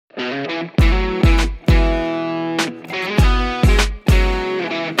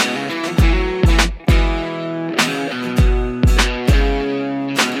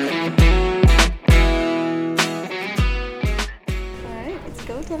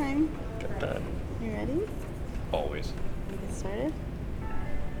time. Check time. You ready? Always. We get started?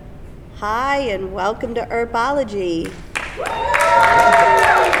 Hi, and welcome to Herbology.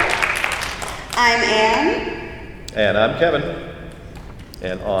 I'm Anne. And I'm Kevin.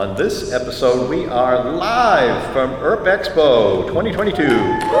 And on this episode, we are live from Herp Expo 2022.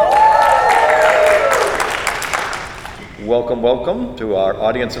 Welcome, welcome to our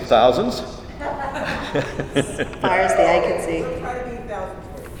audience of thousands. As far as the eye can see.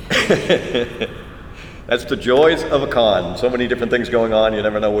 That's the joys of a con. So many different things going on, you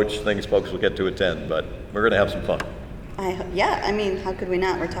never know which things folks will get to attend, but we're going to have some fun. How could we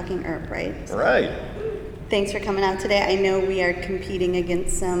not? We're talking herb, right? So, Right. thanks for coming out today. I know we are competing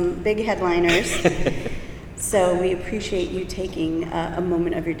against some big headliners, so we appreciate you taking a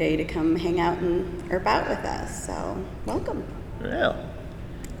moment of your day to come hang out and herb out with us. So, welcome. Yeah.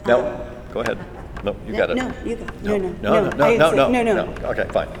 No, go ahead. No, you got it. No, you go. No. Okay,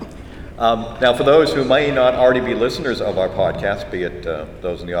 fine. Now, for those who may not already be listeners of our podcast, be it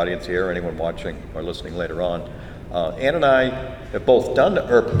those in the audience here or anyone watching or listening later on, Ann and I have both done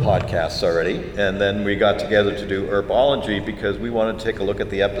Herp podcasts already, and then we got together to do Herbology because we wanted to take a look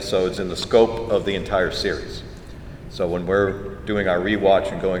at the episodes in the scope of the entire series. So when we're doing our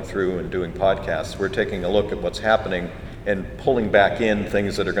rewatch and going through and doing podcasts, we're taking a look at what's happening and pulling back in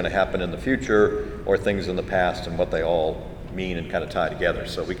things that are going to happen in the future or things in the past and what they all mean and kind of tie together.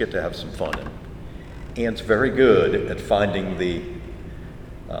 So we get to have some fun. And Ann's very good at finding the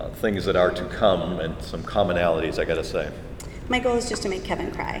things that are to come and some commonalities, I got to say. My goal is just to make Kevin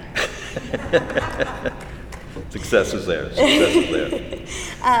cry. Success is there. Success is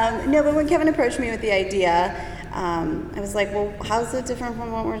there. No, but when Kevin approached me with the idea, I was like, well, how's it different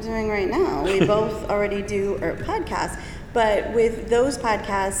from what we're doing right now? We both already do Herp podcasts, but with those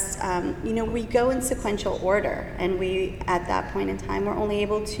podcasts, we go in sequential order, and we, at that point in time, were only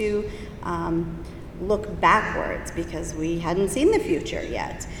able to look backwards because we hadn't seen the future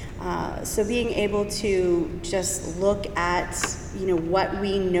yet. So being able to just look at, what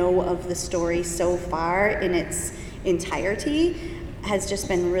we know of the story so far in its entirety has just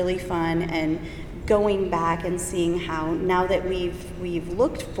been really fun, and going back and seeing how, now that we've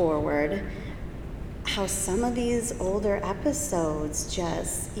looked forward, how some of these older episodes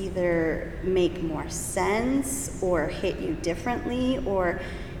just either make more sense or hit you differently, or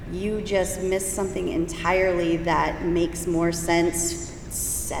you just miss something entirely that makes more sense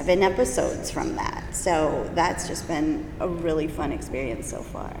 7 episodes from that. So that's just been a really fun experience so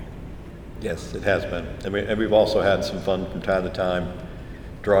far. Yes, it has been. And we've also had some fun from time to time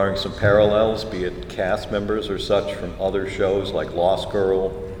drawing some parallels, be it cast members or such from other shows like Lost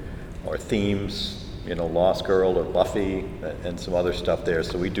Girl or themes, Lost Girl or Buffy and some other stuff there.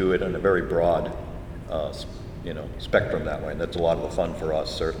 So we do it in a very broad, spectrum that way. And that's a lot of the fun for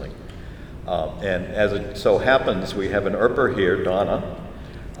us, certainly. And as it so happens, we have an Herper here, Donna,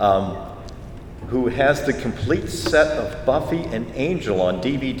 who has the complete set of Buffy and Angel on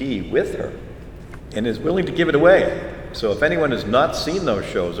DVD with her and is willing to give it away. So if anyone has not seen those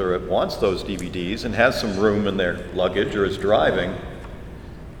shows or wants those DVDs and has some room in their luggage or is driving,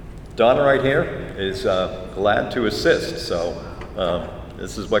 Donna right here is glad to assist. So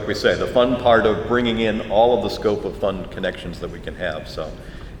this is what we say, the fun part of bringing in all of the scope of fun connections that we can have. So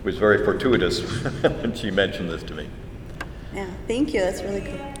it was very fortuitous when she mentioned this to me. Yeah, thank you. That's really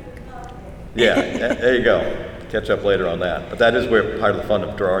cool. Yeah, there you go. Catch up later on that. But that is where part of the fun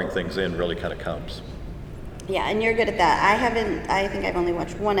of drawing things in really kind of comes. Yeah, and you're good at that. I think I've only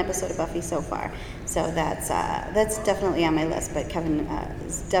watched 1 episode of Buffy so far. So that's definitely on my list. But Kevin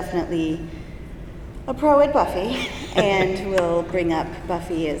is definitely a pro at Buffy and will bring up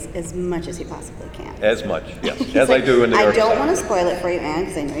Buffy as much as he possibly can. As much, yes. As I do in the I don't want to spoil it for you, Anne,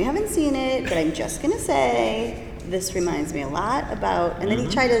 because I know you haven't seen it, but I'm just going to say this reminds me a lot about, and then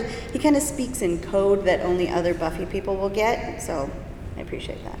he kind of speaks in code that only other Buffy people will get, so I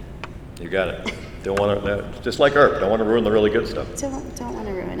appreciate that. You got it. Don't want to, just like Herp, don't want to ruin the really good stuff. Don't want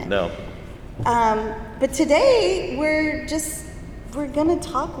to ruin it. No. But today we're gonna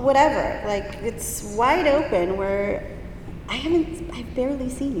talk whatever. Like, it's wide open. I've barely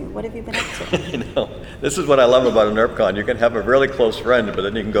seen you. What have you been up to? This is what I love about an HerpCon. You can have a really close friend, but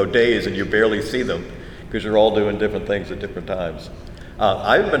then you can go days and you barely see them because you're all doing different things at different times.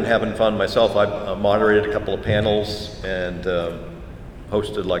 I've been having fun myself. I've moderated a couple of panels and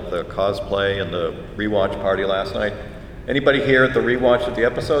hosted like the cosplay and the rewatch party last night. Anybody here at the rewatch of the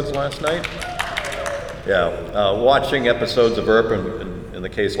episodes last night? Yeah, watching episodes of Herp, and in the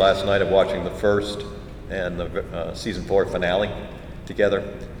case last night of watching the first and the season 4 finale together.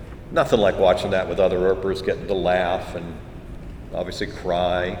 Nothing like watching that with other Herpers, getting to laugh and obviously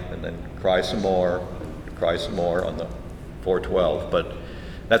cry, and then cry some more on the 412. But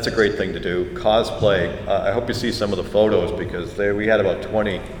that's a great thing to do. Cosplay, I hope you see some of the photos, because we had about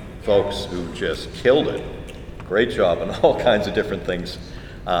 20 folks who just killed it. Great job on all kinds of different things.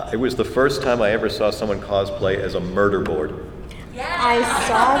 It was the first time I ever saw someone cosplay as a murder board. Yeah. I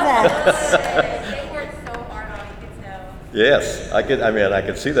saw that. They worked so hard on it, you could tell. Yes, I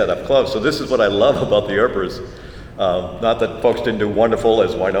could see that up close. So this is what I love about the Earpers. Not that folks didn't do wonderful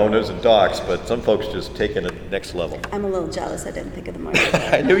as Wynonas and Docs, but some folks just taken it next level. I'm a little jealous. I didn't think of the murder.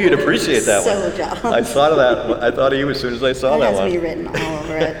 I knew you'd appreciate that one. So jealous. I thought of you as soon as I saw that one. It has me written all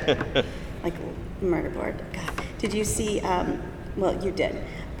over it, like murder board. God. Did you see? Well, you did.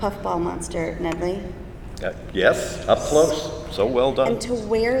 Puffball Monster Nedley. Yes, up close. So well done. And to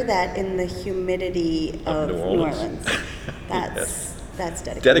wear that in the humidity of New Orleans, Yes. that's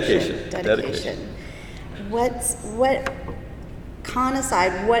dedication. Dedication. What con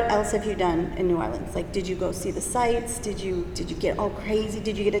aside, what else have you done in New Orleans? Like, did you go see the sights? Did you get all crazy?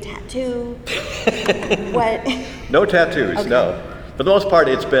 Did you get a tattoo? What? No tattoos, okay. No. For the most part,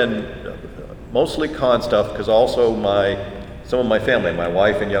 it's been mostly con stuff, because also some of my family, my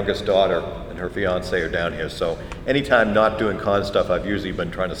wife and youngest daughter and her fiance are down here. So anytime not doing con stuff, I've usually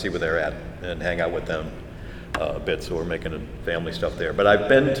been trying to see where they're at and hang out with them a bit. So we're making family stuff there. But I've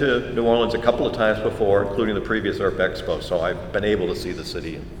been to New Orleans a couple of times before, including the previous Earp Expo. So I've been able to see the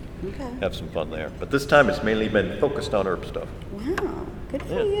city and have some fun there. But this time it's mainly been focused on Earp stuff. Wow, good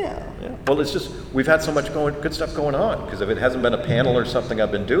for you. Yeah. Well, it's just, we've had so much good stuff going on, because if it hasn't been a panel or something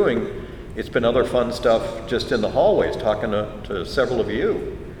I've been doing, it's been other fun stuff just in the hallways, talking to several of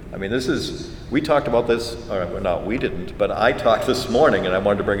you. I mean, we talked about this, or no, we didn't, but I talked this morning, and I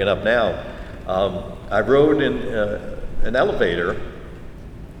wanted to bring it up now. I rode in an elevator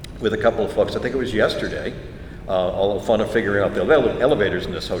with a couple of folks, I think it was yesterday, all the fun of figuring out the elevators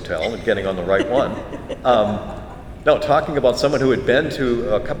in this hotel and getting on the right one. No, talking about someone who had been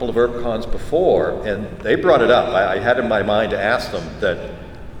to a couple of EarpCons before, and they brought it up. I had in my mind to ask them that,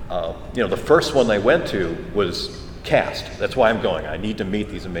 the first one they went to was cast. That's why I'm going. I need to meet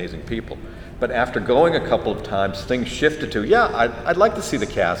these amazing people. But after going a couple of times, things shifted to, I'd like to see the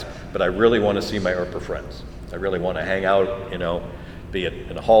cast, but I really want to see my Earper friends. I really want to hang out, be it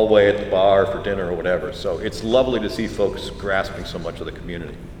in a hallway, at the bar, for dinner, or whatever. So it's lovely to see folks grasping so much of the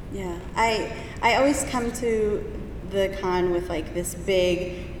community. Yeah, I always come to the con with like this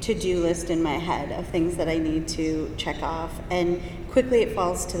big to-do list in my head of things that I need to check off, and quickly it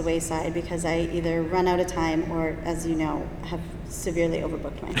falls to the wayside because I either run out of time or, as you know, have severely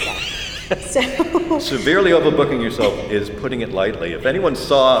overbooked myself. So severely overbooking yourself is putting it lightly. If anyone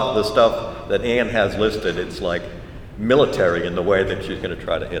saw the stuff that Anne has listed, it's like military in the way that she's going to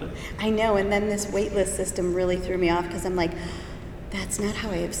try to hit it. I know, and then this wait list system really threw me off, because I'm like, that's not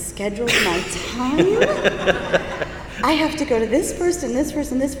how I have scheduled my time. I have to go to this first and this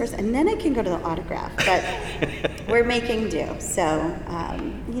first and this first, and then I can go to the autograph. But we're making do. So,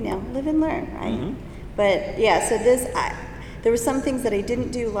 live and learn, right? Mm-hmm. But yeah, so there were some things that I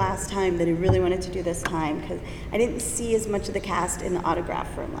didn't do last time that I really wanted to do this time, because I didn't see as much of the cast in the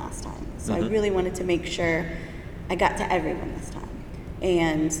autograph room last time. So I really wanted to make sure I got to everyone this time.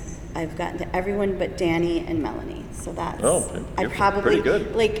 And I've gotten to everyone but Danny and Melanie. So that's, I probably, pretty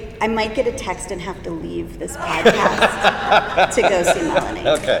good. Like, I might get a text and have to leave this podcast to go see Melanie.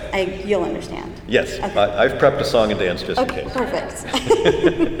 Okay. You'll understand. Yes, okay. I've prepped a song and dance just in case. Perfect.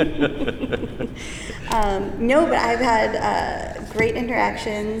 No, but I've had great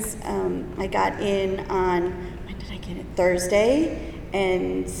interactions. I got in on, when did I get it? Thursday,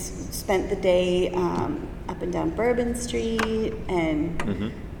 and spent the day up and down Bourbon Street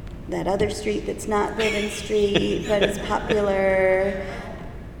and that other street that's not Bourbon Street but is popular.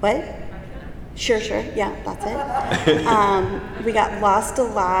 What? Sure. Yeah, that's it. We got lost a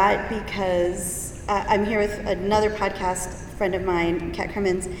lot because I'm here with another podcast friend of mine, Kat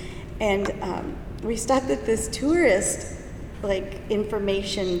Crimmins, and we stopped at this tourist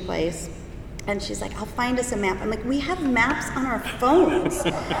information place. And she's like, I'll find us a map. I'm like, we have maps on our phones.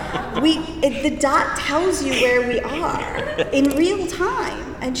 The dot tells you where we are in real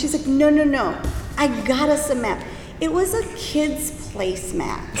time. And she's like, no, I got us a map. It was a kid's place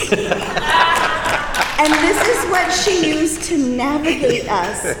map. And this is what she used to navigate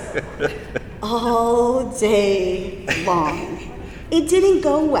us all day long. It didn't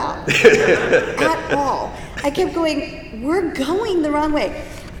go well at all. I kept going, we're going the wrong way.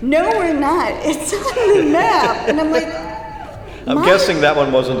 No, we're not. It's on the map. And I'm like, I'm guessing that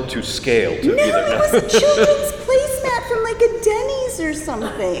one wasn't to scale to no, either. No, it was a children's placemat from a Denny's or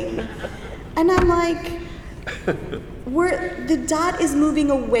something. And I'm like, the dot is moving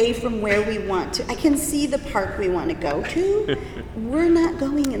away from where we want to. I can see the park we want to go to. We're not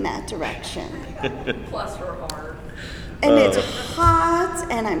going in that direction. Plus we're hard. And it's hot,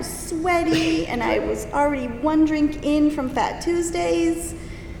 and I'm sweaty, and I was already one drink in from Fat Tuesdays.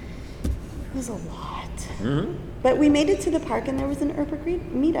 It was a lot. Mm-hmm. But we made it to the park, and there was an Erpa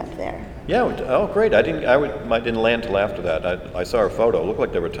meetup there. Yeah. Oh, great. I didn't land till after that. I saw a photo. It looked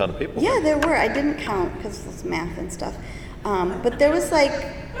like there were a ton of people. Yeah, there were. I didn't count because it's math and stuff. But there was like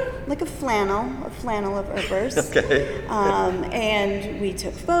a flannel of Erpers. Okay. And we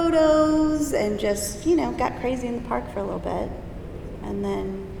took photos and just, got crazy in the park for a little bit. And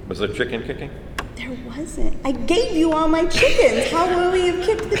then... Was there chicken kicking? There wasn't. I gave you all my chickens. How will we have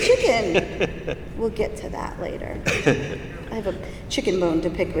kicked the chicken? We'll get to that later. I have a chicken bone to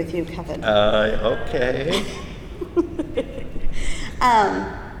pick with you, Kevin. Okay.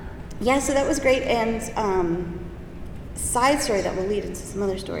 Yeah, so that was great. And side story that will lead into some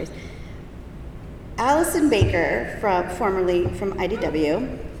other stories. Allison Baker, formerly from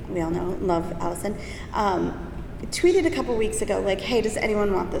IDW, we all know, love Allison, tweeted a couple weeks ago, like, hey, does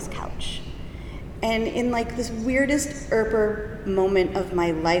anyone want this couch? And in like this weirdest Erper moment of my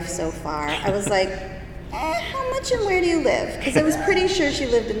life so far, I was like, how much and where do you live? Because I was pretty sure she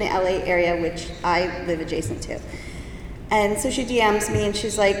lived in the LA area, which I live adjacent to. And so she DMs me and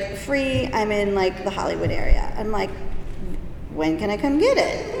she's like, free, I'm in like the Hollywood area. I'm like, when can I come get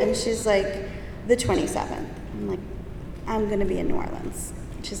it? And she's like, the 27th. I'm like, I'm gonna be in New Orleans.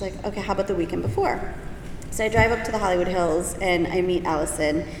 She's like, okay, how about the weekend before? So I drive up to the Hollywood Hills and I meet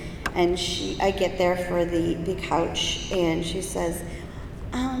Allison. And I get there for the couch, and she says,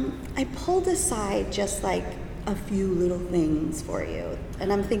 I pulled aside just like a few little things for you.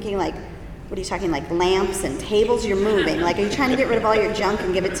 And I'm thinking like, what are you talking, like lamps and tables you're moving? Like, are you trying to get rid of all your junk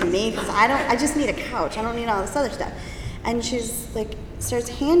and give it to me? Because I just need a couch. I don't need all this other stuff. And she's like, starts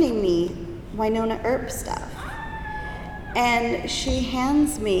handing me Wynonna Earp stuff. And she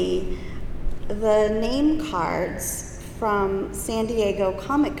hands me the name cards from San Diego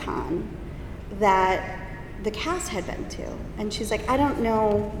Comic-Con that the cast had been to. And she's like, I don't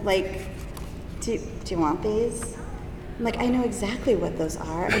know, like, do you want these? I'm like, I know exactly what those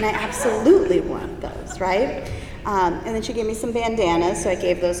are, and I absolutely want those, right? And then she gave me some bandanas, so I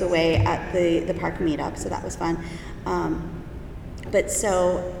gave those away at the park meetup, so that was fun. But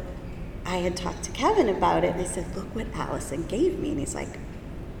so I had talked to Kevin about it, and I said, look what Allison gave me. And he's like,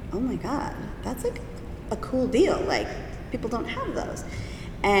 oh my God, that's like a cool deal. Like, people don't have those.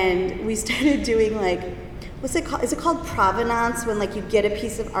 And we started doing like, what's it called? Is it called provenance, when like you get a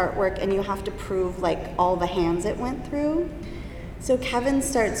piece of artwork and you have to prove like all the hands it went through? So Kevin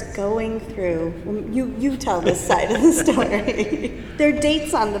starts going through, you tell this side of the story. There are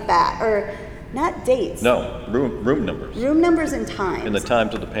dates on the back, or not dates. No, room numbers. Room numbers and times. And the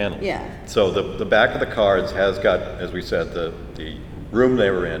times of the panels. Yeah. So the back of the cards has got, as we said, the room they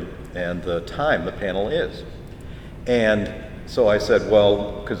were in and the time the panel is. And so I said,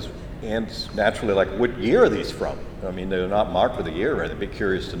 well, because Anne's naturally like, what year are these from? I mean, they're not marked with a year, right? I'd be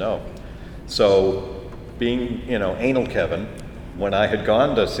curious to know. So being, anal Kevin, when I had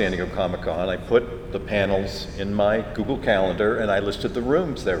gone to San Diego Comic-Con, I put the panels in my Google Calendar and I listed the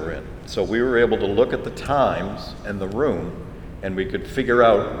rooms they were in. So we were able to look at the times and the room, and we could figure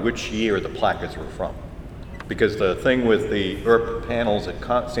out which year the placards were from. Because the thing with the Earp panels at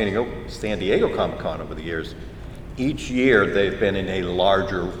San Diego Comic-Con over the years, each year they've been in a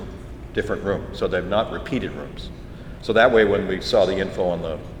larger, different room. So they've not repeated rooms. So that way when we saw the info on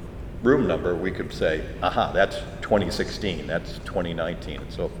the room number, we could say, aha, that's 2016, that's 2019,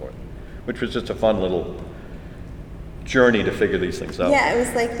 and so forth. Which was just a fun little journey to figure these things out. Yeah, it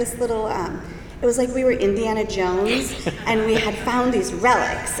was like this little, it was like we were Indiana Jones and we had found these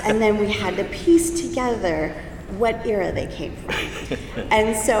relics, and then we had to piece together what era they came from.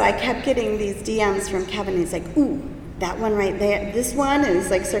 And so I kept getting these DMs from Kevin, and he's like, ooh, that one right there, this one, and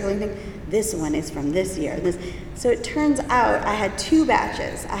he's like circling things, this one is from this year. So it turns out I had two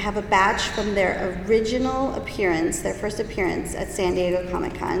batches. I have a batch from their original appearance, their first appearance at San Diego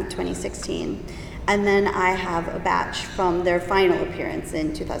Comic-Con 2016, and then I have a batch from their final appearance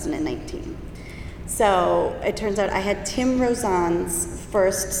in 2019. So it turns out I had Tim Rozon's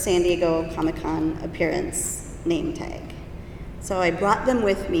first San Diego Comic-Con appearance name tag. So I brought them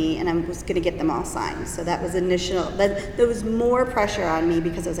with me, and I was going to get them all signed. So that was there was more pressure on me,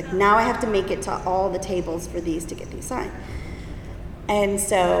 because I was like, now I have to make it to all the tables for these to get these signed. And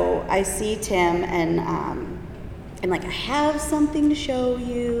so I see Tim, and I'm like, I have something to show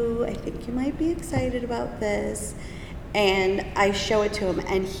you. I think you might be excited about this. And I show it to him,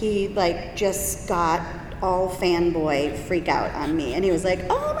 and he like just got all fanboy freak out on me. And he was like,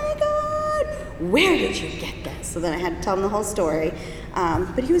 oh my God, where did you get this? So then I had to tell him the whole story.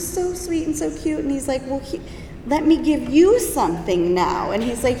 But he was so sweet and so cute. And he's like, well, let me give you something now. And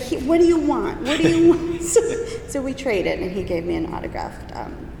he's like, what do you want? What do you want? So we traded, and he gave me an autographed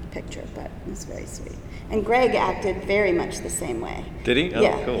picture, but it was very sweet. And Greg acted very much the same way. Did he? Oh,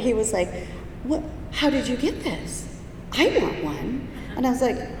 yeah, cool. He was like, "What? How did you get this? I want one." And I was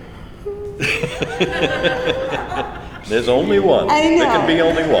like, There's only one. I know. There can be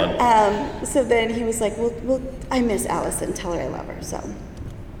only one. So then he was like, well, I miss Allison. Tell her I love her. So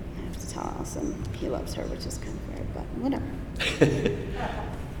I have to tell Allison he loves her, which is kind of weird, but whatever.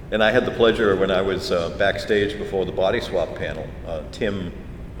 And I had the pleasure when I was backstage before the body swap panel. Tim,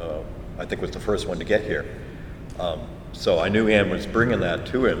 I think, was the first one to get here. So I knew Ann was bringing that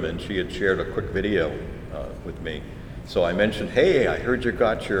to him, and she had shared a quick video with me. So I mentioned, hey, I heard you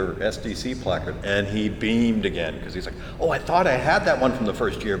got your SDC placard, and he beamed again, because he's like, oh, I thought I had that one from the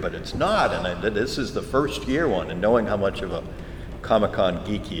first year, but it's not, and this is the first year one, and knowing how much of a Comic-Con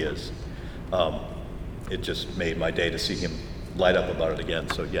geek he is, it just made my day to see him light up about it again.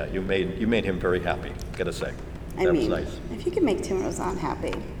 So yeah, you made him very happy, gotta say. That was nice. If you could make Tim Rozon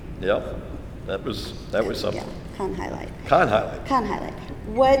happy. Yep, that was something. Yeah, con highlight. Con highlight. Con highlight.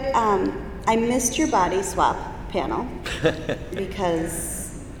 What, I missed your body swap panel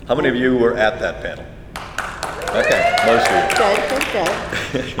because... How many of you were at that panel? Okay, most of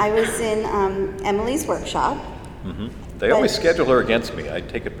you. Good. I was in Emily's workshop. Mm-hmm. They always schedule her against me. I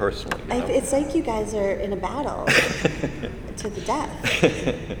take it personally. You know? It's like you guys are in a battle to the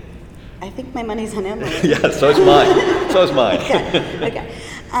death. I think my money's on Emily. Yeah, so is mine. Okay.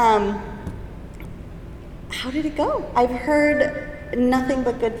 How did it go? I've heard nothing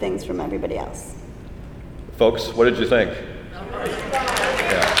but good things from everybody else. Folks, what did you think?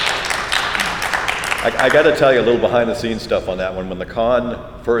 Yeah. I got to tell you a little behind-the-scenes stuff on that one. When the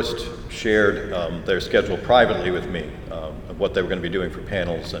con first shared their schedule privately with me, of what they were going to be doing for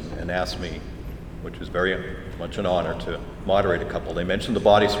panels, and asked me, which was very much an honor, to moderate a couple, they mentioned the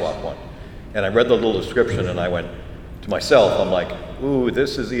body swap one. And I read the little description, and I went to myself, I'm like, ooh,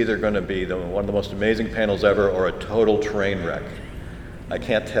 this is either going to be one of the most amazing panels ever or a total train wreck. I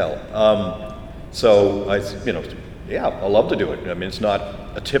can't tell. So yeah, I love to do it. I mean, it's not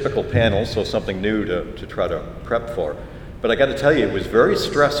a typical panel, so something new to try to prep for. But I got to tell you, it was very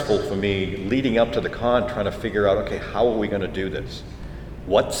stressful for me leading up to the con, trying to figure out, okay, how are we going to do this?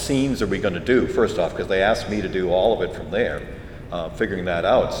 What scenes are we going to do? First off, because they asked me to do all of it from there, figuring that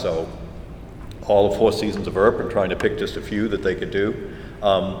out. So all of 4 seasons of ERP and trying to pick just a few that they could do.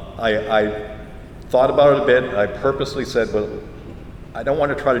 I thought about it a bit. I purposely said, well, I don't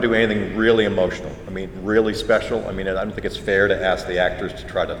want to try to do anything really emotional. I mean, really special. I mean, I don't think it's fair to ask the actors to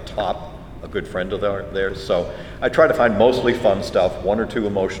try to top a good friend of theirs. So I tried to find mostly fun stuff, 1 or 2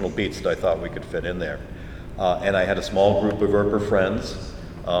 emotional beats that I thought we could fit in there. And I had a small group of ERPer friends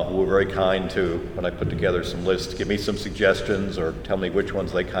who were very kind to, when I put together some lists, give me some suggestions or tell me which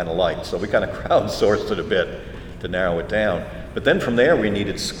ones they kind of liked. So we kind of crowdsourced it a bit to narrow it down. But then from there, we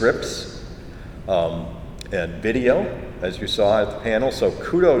needed scripts and video, as you saw at the panel. So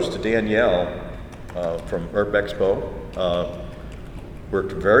kudos to Danielle from ERP Expo.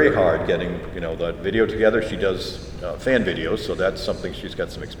 Worked very hard getting the video together. She does fan videos, so that's something she's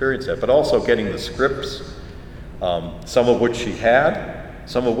got some experience at. But also getting the scripts, some of which she had,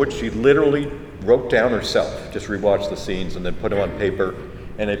 some of which she literally wrote down herself. Just rewatched the scenes and then put them on paper.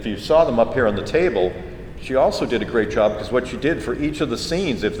 And if you saw them up here on the table, she also did a great job, because what she did for each of the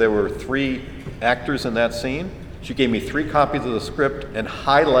scenes, if there were 3 actors in that scene, she gave me 3 copies of the script and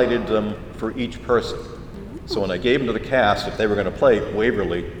highlighted them for each person. So when I gave them to the cast, if they were going to play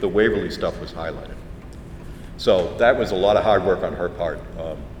Waverly, the Waverly stuff was highlighted. So that was a lot of hard work on her part.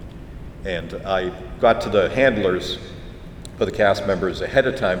 And I got to the handlers for the cast members ahead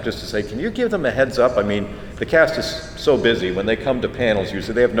of time just to say, can you give them a heads up? I mean, the cast is so busy. When they come to panels,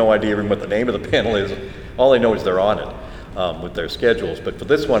 usually they have no idea even what the name of the panel is. All they know is they're on it with their schedules. But for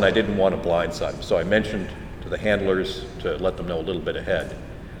this one, I didn't want to blindside them. So I mentioned to the handlers to let them know a little bit ahead.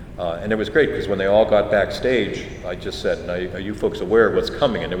 And it was great, because when they all got backstage, I just said, are you folks aware of what's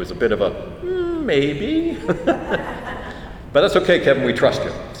coming? And it was a bit of a, maybe. But that's okay, Kevin, we trust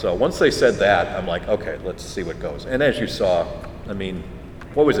you. So once they said that, I'm like, okay, let's see what goes. And as you saw, I mean,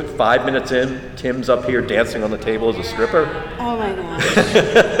 what was it, 5 minutes in, Tim's up here dancing on the table as a stripper? Oh my gosh.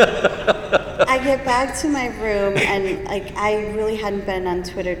 I get back to my room, and I really hadn't been on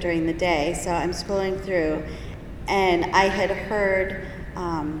Twitter during the day, so I'm scrolling through, and I had heard,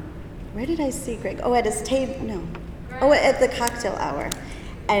 where did I see Greg? Oh, at his table, no. Oh, at the cocktail hour.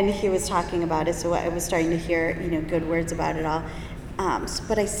 and he was talking about it, so I was starting to hear, good words about it all.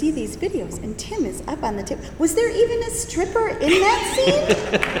 But I see these videos, and Tim is up on the table. Was there even a stripper in that scene?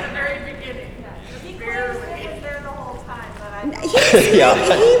 At the very beginning. He clearly was there the whole time, but I know.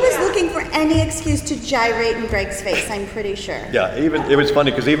 He was looking for any excuse to gyrate in Greg's face, I'm pretty sure. Yeah, it was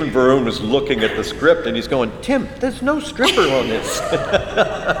funny because even Varun was looking at the script and he's going, Tim, there's no stripper on this.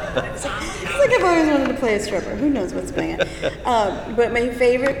 It's like I've always wanted to play a stripper. Who knows what's going on? But my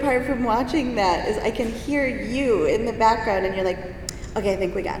favorite part from watching that is I can hear you in the background, and you're like, "Okay, I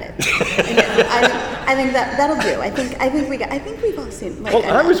think we got it. I think that'll do. I think we got. I think we've all seen." Well,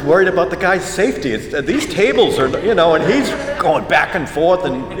 I was worried about the guy's safety. These tables are, and he's going back and forth,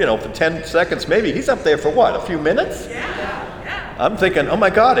 and for 10 seconds maybe. He's up there for what? A few minutes? Yeah. I'm thinking, oh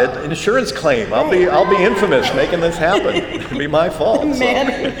my God, an insurance claim. I'll be infamous making this happen. It'll be my fault.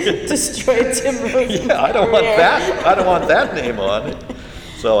 Man, destroyed Tim Rosen's Yeah, I don't want that. I don't want that name on it.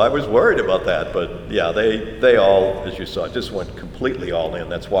 So I was worried about that, but yeah, they all, as you saw, just went completely all in.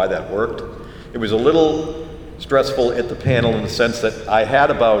 That's why that worked. It was a little stressful at the panel in the sense that I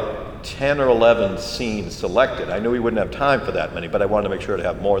had about 10 or 11 scenes selected. I knew we wouldn't have time for that many, but I wanted to make sure to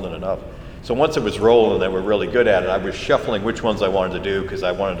have more than enough. So once it was rolling and they were really good at it, I was shuffling which ones I wanted to do because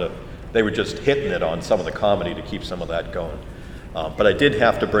they were just hitting it on some of the comedy to keep some of that going. But I did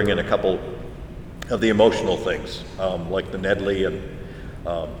have to bring in a couple of the emotional things, like the Nedley and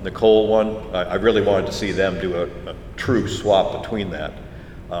Nicole one. I really wanted to see them do a true swap between that,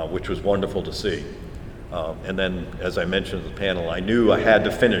 which was wonderful to see. And then, as I mentioned at the panel, I knew I had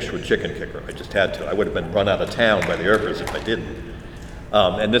to finish with Chicken Kicker. I just had to. I would have been run out of town by the Earpers if I didn't.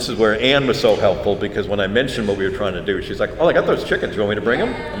 And this is where Ann was so helpful, because when I mentioned what we were trying to do, she's like, "Oh, I got those chickens. You want me to bring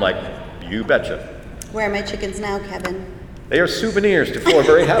them?" I'm like, "You betcha." Where are my chickens now, Kevin? They are souvenirs to four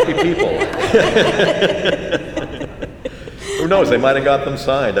very happy people. Who knows? They might have got them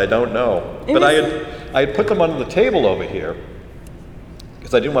signed. I don't know. But I had put them under the table over here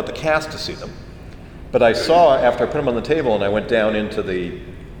because I didn't want the cast to see them. But I saw after I put them on the table and I went down into the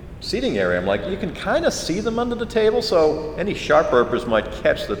seating area, I'm like, you can kind of see them under the table, so any sharp Earpers might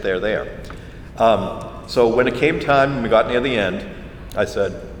catch that they're there. So when it came time and we got near the end, I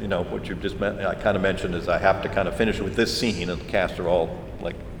said, what you just I kind of mentioned is I have to kind of finish with this scene, and the cast are all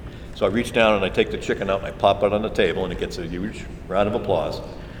like, so I reach down and I take the chicken out and I pop it on the table and it gets a huge round of applause.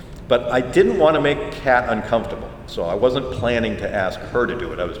 But I didn't want to make Kat uncomfortable, so I wasn't planning to ask her to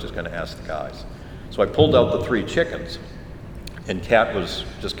do it. I was just going to ask the guys. So I pulled out the 3 chickens, and Kat was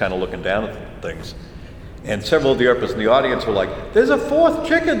just kind of looking down at things. And several of the Earpers in the audience were like, "There's a 4th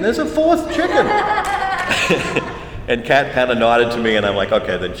chicken, there's a 4th chicken." And Kat kind of nodded to me, and I'm like,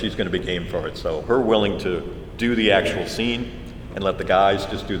 okay, then she's going to be game for it. So her willing to do the actual scene and let the guys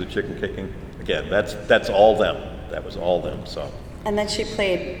just do the chicken kicking, again, that's all them. That was all them, so. And then she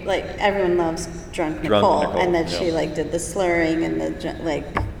played, everyone loves Drunk Nicole. And then she did the slurring and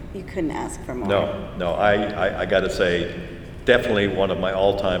you couldn't ask for more. No, I got to say, definitely one of my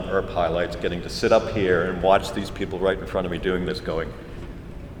all-time Earp highlights, getting to sit up here and watch these people right in front of me doing this, going,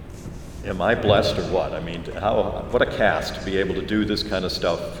 am I blessed or what? I mean, what a cast to be able to do this kind of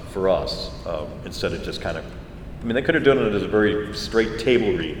stuff for us, instead of just kind of, they could have done it as a very straight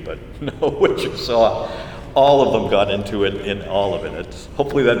table read, but no, what you saw, all of them got into it in all of it.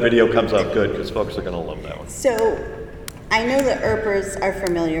 Hopefully that video comes out good, because folks are going to love that one. So, I know the Earpers are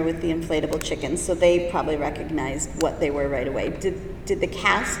familiar with the inflatable chickens, so they probably recognized what they were right away. Did the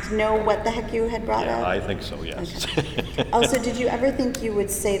cast know what the heck you had brought up? I think so, yes. Okay. Also, did you ever think you would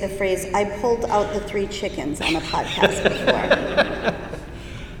say the phrase, "I pulled out the 3 chickens" on a podcast before?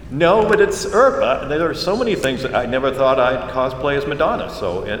 No, but it's Earp. There are so many things that I never thought I'd cosplay as Madonna,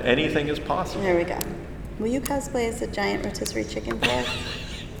 so anything is possible. There we go. Will you cosplay as a giant rotisserie chicken for us?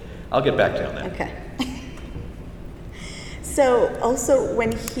 I'll get back to you on that. Okay. So, also,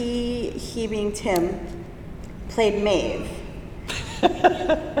 when he being Tim, played Maeve,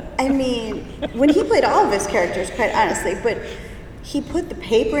 when he played all of his characters, quite honestly, but he put the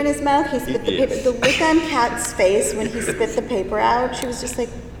paper in his mouth, he spit the paper. The look on Kat's face when he spit the paper out, she was just like,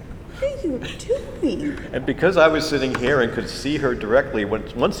 what are you doing? And because I was sitting here and could see her directly,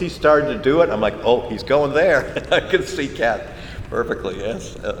 once he started to do it, I'm like, oh, he's going there. I could see Kat perfectly,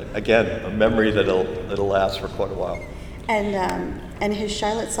 yes. Again, a memory that'll last for quite a while. And his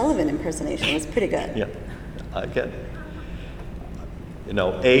Charlotte Sullivan impersonation was pretty good. Yeah, again,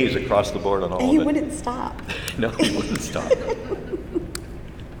 A's across the board on all of it. And he wouldn't stop. No, he wouldn't stop.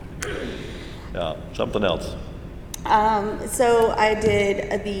 Something else. So I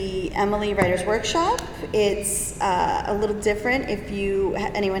did the Emily Writers Workshop. It's a little different. If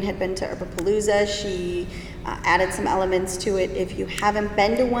anyone had been to Earpapalooza, she added some elements to it. If you haven't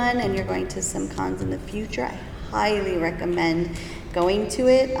been to one and you're going to some cons in the future, I highly recommend going to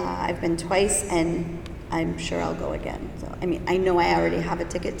it. I've been twice, and I'm sure I'll go again. So, I mean, I know I already have a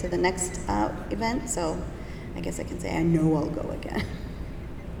ticket to the next event, so I guess I can say I know I'll go again.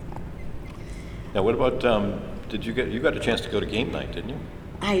 Now, what about, you got a chance to go to game night, didn't you?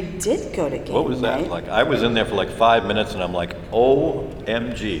 I did go to game night. What was that like? I was in there for like 5 minutes, and I'm like,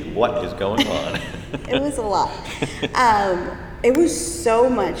 OMG, what is going on? It was a lot. It was so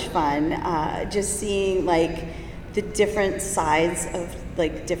much fun, just seeing like the different sides of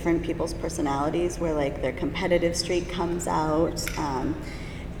like different people's personalities, where like their competitive streak comes out, and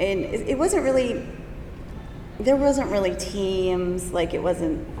it wasn't really, there wasn't really teams, like it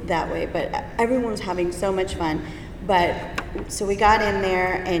wasn't that way, but everyone was having so much fun. But so we got in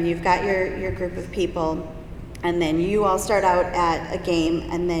there, and you've got your group of people, and then you all start out at a game,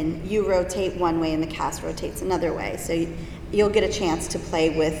 and then you rotate one way and the cast rotates another way. So you'll get a chance to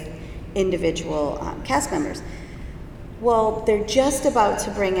play with individual cast members. Well, they're just about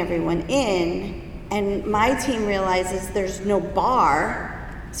to bring everyone in, and my team realizes there's no bar,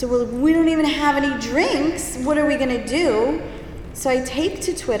 so we don't even have any drinks. What are we gonna do? So I take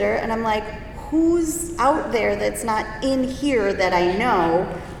to Twitter, and I'm like, who's out there that's not in here that I know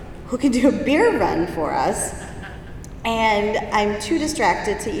who can do a beer run for us? And I'm too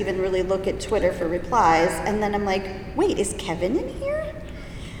distracted to even really look at Twitter for replies. And then I'm like, wait, is Kevin in here?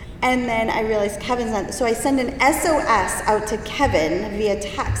 And then I realized Kevin's not. So I send an SOS out to Kevin via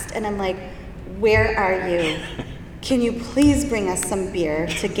text. And I'm like, where are you? Can you please bring us some beer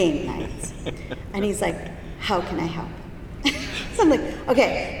to game night? And he's like, how can I help? So I'm like,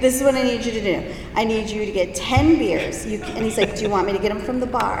 okay, this is what I need you to do. I need you to get 10 beers. And he's like, do you want me to get them from the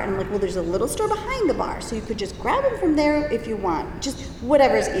bar? And I'm like, well, there's a little store behind the bar, so you could just grab them from there if you want. Just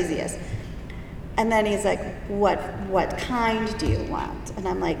whatever's easiest. And then he's like, what kind do you want? And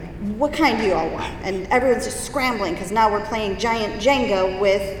I'm like, what kind do you all want? And everyone's just scrambling, because now we're playing giant Jenga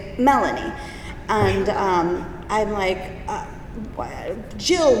with Melanie. And I'm like,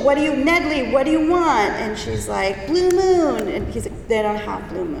 Jill, Nedley, what do you want? And she's like, Blue Moon. And he's like, they don't have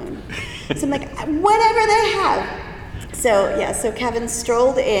Blue Moon. So I'm like, whatever they have. So yeah, so Kevin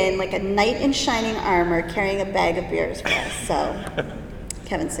strolled in like a knight in shining armor carrying a bag of beers for us. So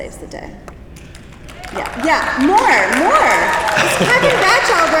Kevin saves the day. Yeah, more. It's Kevin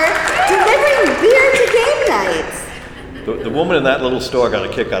Batchelder delivering beer to game night. The woman in that little store got a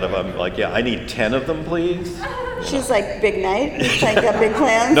kick out of him. Like, yeah, I need 10 of them, please. She's like, big night, like got big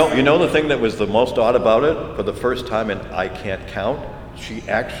plans. No, you know the thing that was the most odd about it? For the first time in I Can't Count, she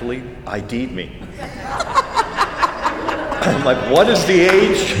actually ID'd me. I'm like, what is the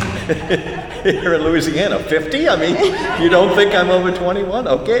age here in Louisiana? 50? I mean, you don't think I'm over 21?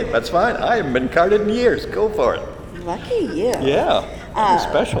 Okay, that's fine. I haven't been carded in years. Go for it. Lucky you. Yeah, that was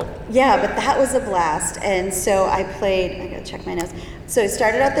special. Yeah, but that was a blast. And so I gotta check my notes. So I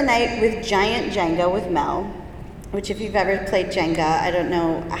started out the night with giant Jenga with Mel, which if you've ever played Jenga, I don't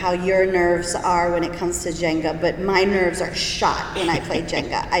know how your nerves are when it comes to Jenga, but my nerves are shot when I play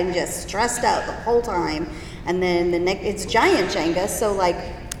Jenga. I'm just stressed out the whole time. And then it's giant Jenga, so like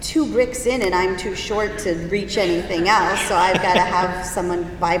 2 bricks in and I'm too short to reach anything else, so I've got to have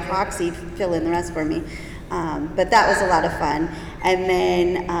someone by proxy fill in the rest for me. But that was a lot of fun. And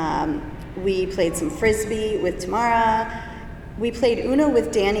then we played some Frisbee with Tamara. We played Uno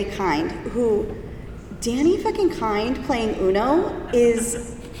with Danny Kind, Danny fucking Kind playing Uno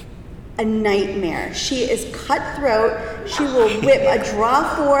is a nightmare. She is cutthroat. She will whip a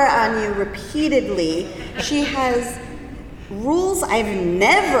draw 4 on you repeatedly. She has rules I've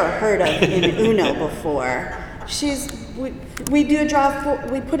never heard of in Uno before. We do a draw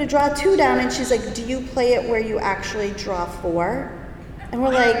 4, we put a draw 2 down, and she's like, do you play it where you actually draw 4? And we're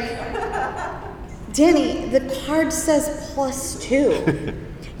like, Danny, the card says +2.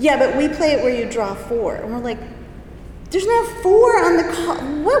 Yeah, but we play it where you draw 4. And we're like, there's no 4 on the card.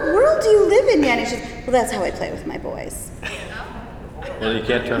 What world do you live in, Danny? She's like, well, that's how I play with my boys. Well, you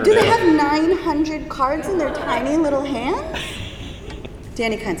can't turn it Do they down. have 900 cards in their tiny little hands?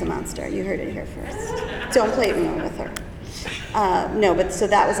 Danny Kind's a monster. You heard it here first. Don't play Uno with her. No, but so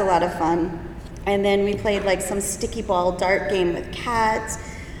that was a lot of fun. And then we played like some sticky ball dart game with cats.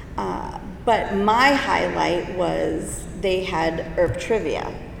 But my highlight was they had Herb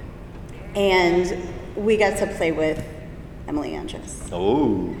Trivia. And we got to play with Emily Andress.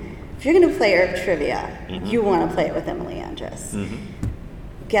 Oh. If you're going to play Herb Trivia, you want to play it with Emily Andress.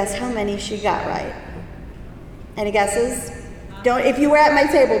 Guess how many she got right? Any guesses? Don't. If you were at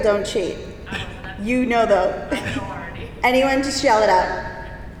my table, don't cheat. You know though. Anyone, just yell it out.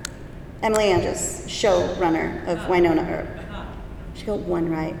 Emily Andrus, showrunner of Winona Earp. She got one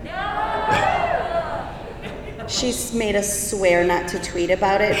right. She's made us swear not to tweet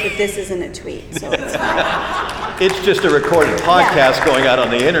about it, but this isn't a tweet, so it's fine. It's just a recorded podcast going out on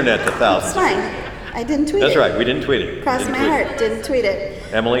the internet to thousands. It's fine. I didn't tweet it. That's right, we didn't tweet it. Crossed my heart, didn't tweet it.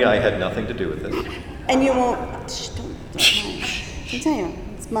 Emily, I had nothing to do with this. And you won't, don't tell you,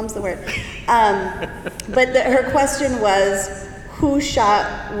 mum's the word. But her question was, who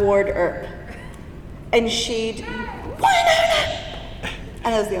shot Ward Earp? And she'd, Winona!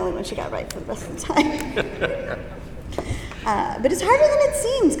 And that was the only one she got right for the rest of the time. But it's harder than it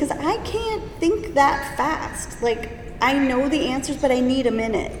seems, because I can't think that fast. Like, I know the answers, but I need a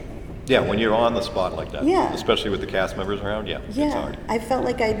minute. Yeah, when you're on the spot like that. Yeah. Especially with the cast members around, it's hard. I felt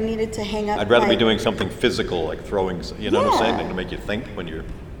like I needed to hang up. I'd rather be doing something physical, like throwing, you know what I'm saying, Yeah. than to make you think when you're...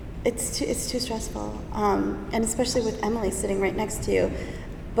 It's too stressful, and especially with Emily sitting right next to you.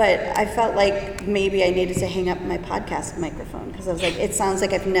 But I felt like maybe I needed to hang up my podcast microphone, because I was like, it sounds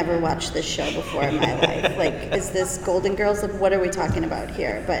like I've never watched this show before in my life. Like, is this Golden Girls? What are we talking about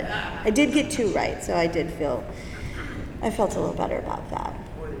here? But I did get 2 right, so I felt a little better about that.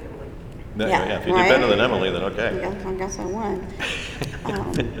 Yeah, if you did better than Emily, then okay. Yeah, I guess I won.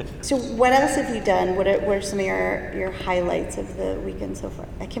 So what else have you done? What are some of your highlights of the weekend so far?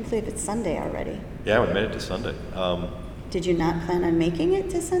 I can't believe it's Sunday already. Yeah, we made it to Sunday. Did you not plan on making it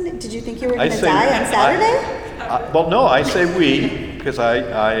to Sunday? Did you think you were going to die on Saturday? Well, no, I say we, because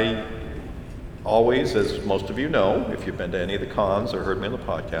I always, as most of you know, if you've been to any of the cons or heard me on the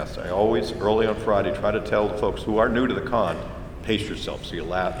podcast, I always, early on Friday, try to tell the folks who are new to the con, pace yourself so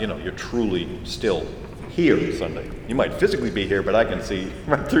you're truly still here Sunday. You might physically be here, but I can see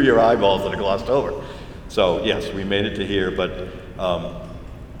right through your eyeballs that are glossed over. So yes, we made it to here, but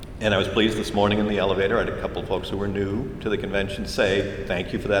and I was pleased this morning in the elevator. I had a couple of folks who were new to the convention say,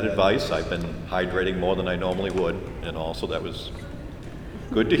 thank you for that advice. I've been hydrating more than I normally would, and also that was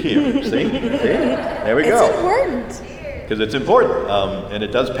good to hear. See? There we go. It's important. Because it's important, and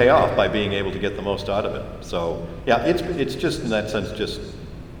it does pay off by being able to get the most out of it. So yeah, it's just in that sense just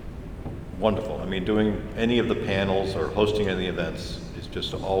wonderful. I mean, doing any of the panels or hosting any of the events is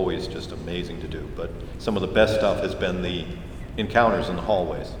just always just amazing to do. But some of the best stuff has been the encounters in the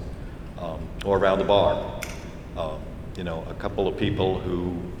hallways or around the bar. A couple of people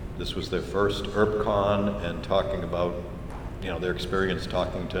who this was their first EarpCon and talking about their experience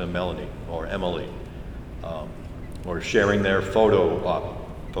talking to Melanie or Emily. Or sharing their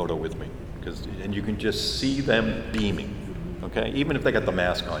photo with me, and you can just see them beaming, okay? Even if they got the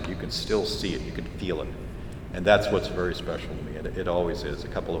mask on, you can still see it, you can feel it. And that's what's very special to me, and it always is. A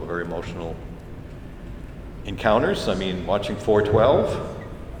couple of very emotional encounters. I mean, watching 412,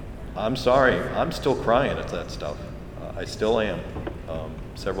 I'm sorry, I'm still crying at that stuff. I still am,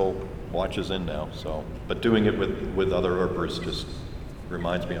 several watches in now, so. But doing it with other Earpers just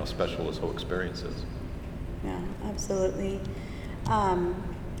reminds me how special this whole experience is. Yeah, absolutely.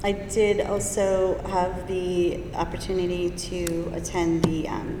 I did also have the opportunity to attend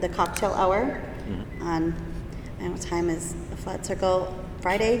the cocktail hour on, I don't know what time is the Flat Circle,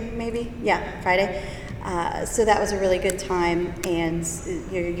 Friday maybe? Yeah, Friday. So that was a really good time, and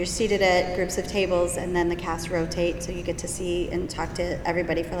you're seated at groups of tables, and then the cast rotate, so you get to see and talk to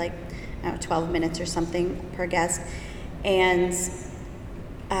everybody for like, I don't know, 12 minutes or something per guest. And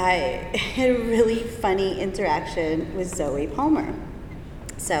I had a really funny interaction with Zoe Palmer.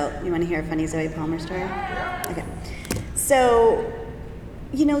 So, you want to hear a funny Zoe Palmer story? Okay. So,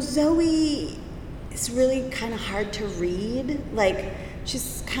 Zoe is really kind of hard to read. Like,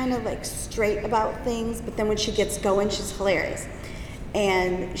 she's kind of like straight about things, but then when she gets going, she's hilarious.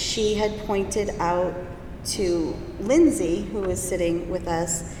 And she had pointed out to Lindsay, who was sitting with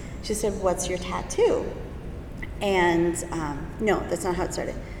us, she said, "What's your tattoo?" And no, that's not how it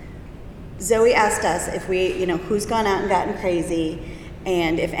started. Zoe asked us if we, who's gone out and gotten crazy,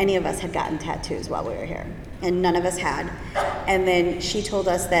 and if any of us had gotten tattoos while we were here. And none of us had. And then she told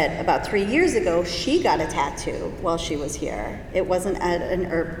us that about 3 years ago, she got a tattoo while she was here. It wasn't at an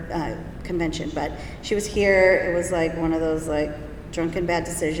Earp convention, but she was here. It was like one of those like drunken bad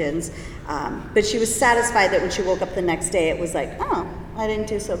decisions. But she was satisfied that when she woke up the next day, it was like, oh, I didn't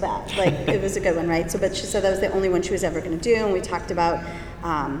do so bad. Like, it was a good one, right? So, but she said that was the only one she was ever going to do. And we talked about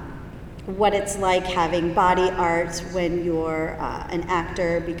what it's like having body art when you're an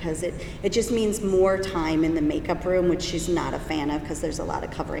actor, because it just means more time in the makeup room, which she's not a fan of because there's a lot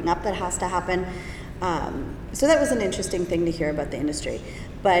of covering up that has to happen. So that was an interesting thing to hear about the industry.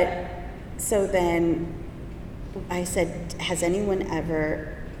 But so then I said, has anyone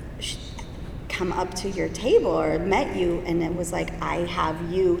ever come up to your table or met you, and it was like, I have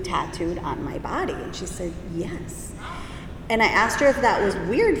you tattooed on my body. And she said, yes. And I asked her if that was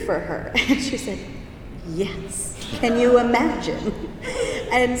weird for her. And she said, yes. Can you imagine?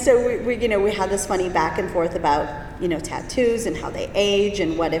 And so we had this funny back and forth about, tattoos and how they age,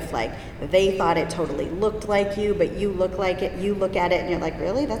 and what if like they thought it totally looked like you, but you look like it, you look at it and you're like,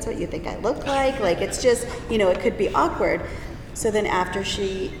 really? That's what you think I look like? Like, it's just, it could be awkward. So then after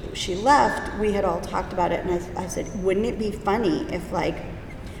she left, we had all talked about it, and I said, wouldn't it be funny if like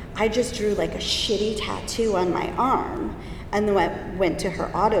I just drew like a shitty tattoo on my arm, and then I went to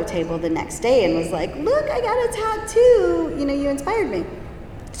her auto table the next day and was like, look, I got a tattoo, you inspired me.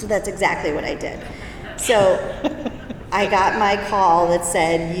 So that's exactly what I did. So I got my call that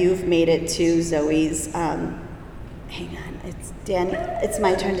said, you've made it to Zoe's, hang on, it's Danny, it's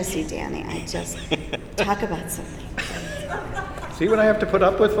my turn to see Danny. I just talk about something. See what I have to put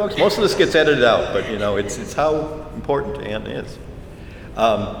up with, folks? Most of this gets edited out, but it's how important Ann is.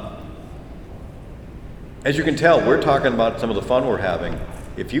 As you can tell, we're talking about some of the fun we're having.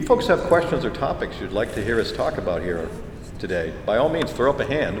 If you folks have questions or topics you'd like to hear us talk about here today, by all means, throw up a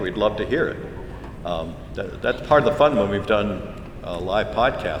hand. We'd love to hear it. That's part of the fun when we've done live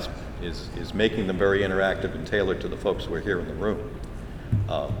podcasts, is making them very interactive and tailored to the folks who are here in the room.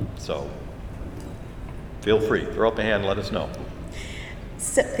 So feel free, throw up a hand, let us know.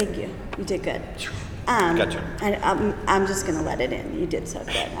 So, thank you. You did good. Gotcha. I'm just going to let it in. You did so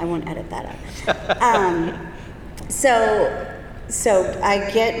good. I won't edit that out. So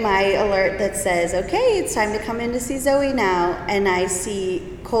I get my alert that says, okay, it's time to come in to see Zoe now. And I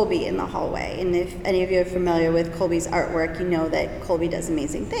see Colby in the hallway. And if any of you are familiar with Colby's artwork, you know that Colby does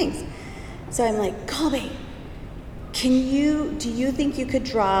amazing things. So I'm like, Colby, do you think you could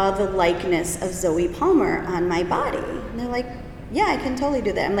draw the likeness of Zoe Palmer on my body? And they're like, yeah, I can totally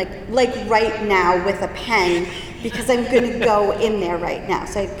do that. I'm like right now with a pen, because I'm going to go in there right now.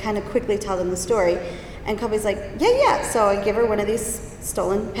 So I kind of quickly tell them the story. And Colby's like, yeah. So I give her one of these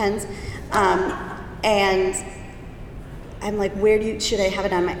stolen pens. And I'm like, should I have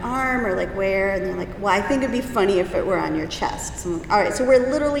it on my arm or like where? And they're like, well, I think it'd be funny if it were on your chest. So I'm like, all right. So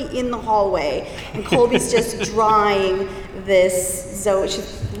we're literally in the hallway, and Colby's just drawing this Zoe.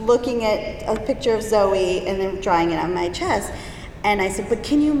 She's looking at a picture of Zoe and then drawing it on my chest. And I said, but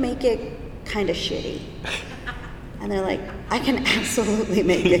can you make it kind of shitty? And they're like, I can absolutely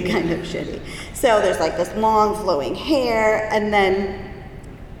make it kind of shitty. So there's like this long flowing hair, and then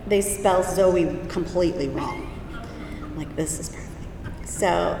they spell Zoe completely wrong. I'm like, this is perfect.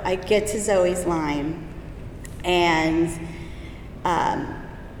 So I get to Zoe's line, and I'm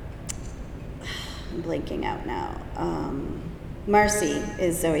blanking out now. Marcy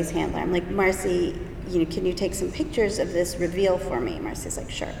is Zoe's handler. I'm like, Marcy, can you take some pictures of this reveal for me? Marcy's like,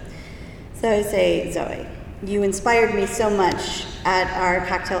 sure. So I say, Zoe, you inspired me so much at our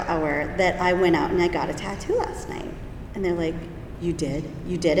cocktail hour that I went out and I got a tattoo last night. And they're like, you did?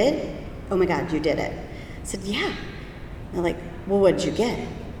 You did it? Oh my God, you did it. I said, yeah. And they're like, well, what did you get?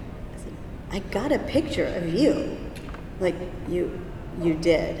 I said, I got a picture of you. Like, you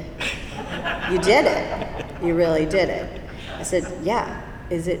did. You did it. You really did it. I said, yeah.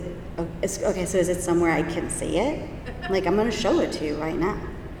 Is it, okay, so is it somewhere I can see it? Like, I'm gonna show it to you right now.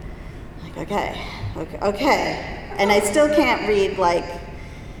 Like, okay. And I still can't read, like,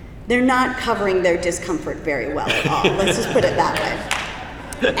 they're not covering their discomfort very well at all. Let's just put it that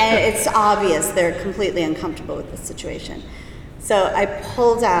way. And it's obvious they're completely uncomfortable with this situation. So I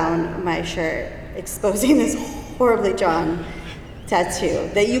pull down my shirt, exposing this horribly drawn tattoo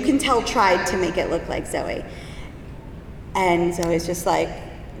that you can tell tried to make it look like Zoe. And Zoe's just like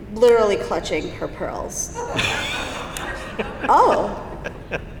literally clutching her pearls.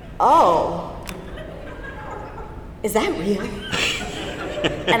 Oh, is that real?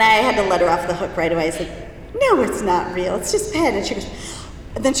 And I had to let her off the hook right away. I said, no, it's not real. It's just pen. And she goes,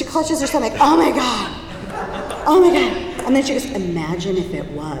 and then she clutches her stomach. Oh my God. And then she goes, imagine if it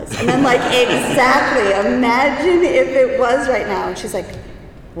was. And I'm like, exactly. Imagine if it was right now. And she's like,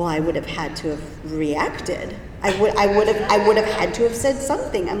 well, I would have had to have reacted. I would have had to have said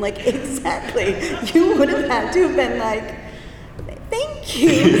something. I'm like, exactly. You would have had to have been like, thank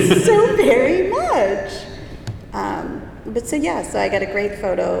you so very much. So I got a great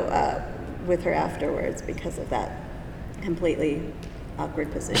photo with her afterwards because of that completely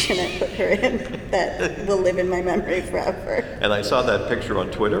awkward position I put her in that will live in my memory forever. And I saw that picture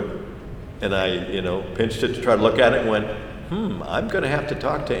on Twitter, and I, pinched it to try to look at it and went, I'm going to have to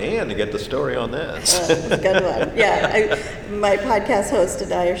talk to Ann to get the story on this. It's a good one. Yeah, my podcast host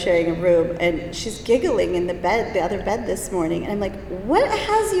and I are sharing a room, and she's giggling in the other bed this morning, and I'm like, what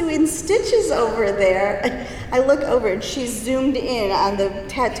has you in stitches over there? I look over, and she's zoomed in on the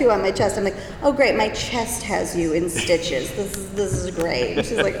tattoo on my chest. I'm like, oh great, my chest has you in stitches. This is great. And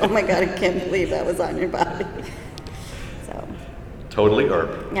she's like, oh my God, I can't believe that was on your body. So. Totally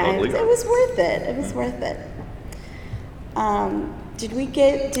herb. Yeah, totally it was worth it. It was worth it. Did we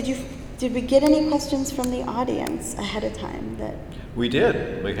get any questions from the audience ahead of time? We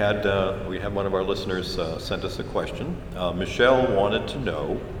did. We had one of our listeners sent us a question. Michelle wanted to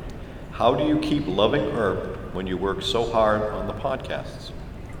know, how do you keep loving herb when you work so hard on the podcasts?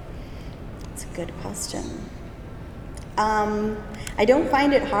 That's a good question. I don't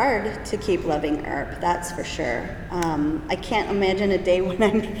find it hard to keep loving herb, that's for sure. I can't imagine a day when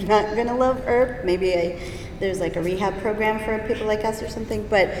I'm not going to love herb. Maybe there's like a rehab program for people like us or something,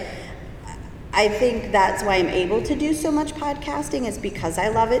 but I think that's why I'm able to do so much podcasting, is because I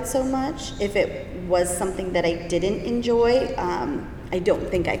love it so much. If it was something that I didn't enjoy, I don't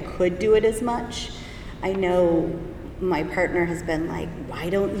think I could do it as much. I know my partner has been like,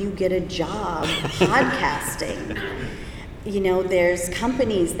 why don't you get a job podcasting? You know, there's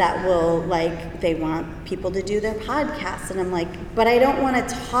companies that will, like, they want people to do their podcasts, and I'm like, but I don't want to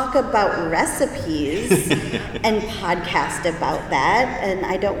talk about recipes and podcast about that, and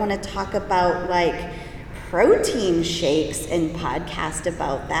I don't want to talk about, like, protein shakes and podcast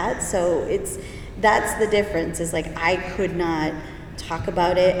about that. So that's the difference, is like, I could not talk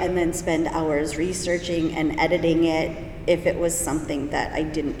about it and then spend hours researching and editing it if it was something that I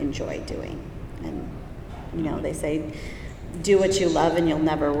didn't enjoy doing. And, you know, they say, do what you love and you'll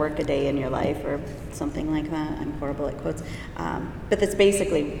never work a day in your life, or something like that. I'm horrible at quotes. But that's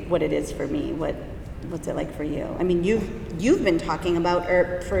basically what it is for me. What's it like for you? I mean, you've been talking about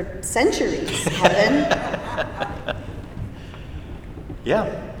herb for centuries, Kevin.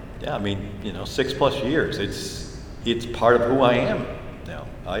 Yeah. I mean, 6+ years. It's part of who I am now.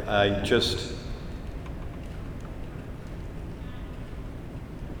 I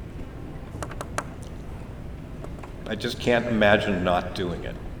just can't imagine not doing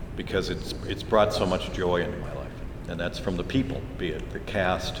it, because it's brought so much joy into my life, and that's from the people, be it the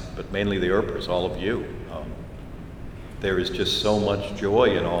cast, but mainly the Earpers, all of you. There is just so much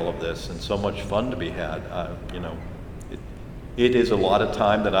joy in all of this, and so much fun to be had. It is a lot of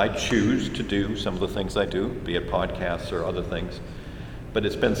time that I choose to do some of the things I do, be it podcasts or other things, but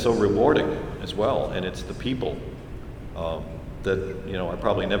it's been so rewarding as well, and it's the people that I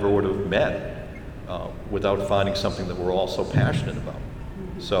probably never would have met without finding something that we're all so passionate about.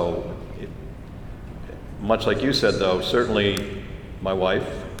 So, much like you said, though, certainly my wife,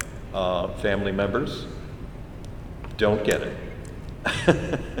 family members don't get it.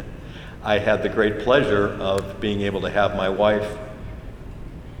 I had the great pleasure of being able to have my wife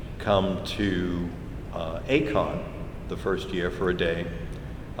come to ACON the first year for a day.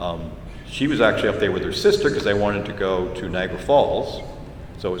 She was actually up there with her sister because they wanted to go to Niagara Falls.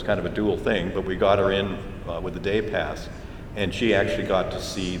 So it was kind of a dual thing, but we got her in with the day pass, and she actually got to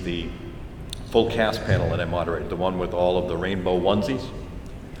see the full cast panel that I moderated, the one with all of the rainbow onesies,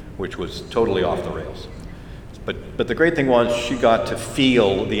 which was totally off the rails. But the great thing was she got to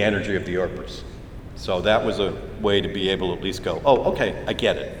feel the energy of the Earpers. So that was a way to be able to at least go, oh, okay, I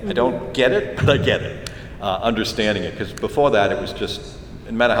get it. I don't get it, but I get it. Understanding it, because before that it was just,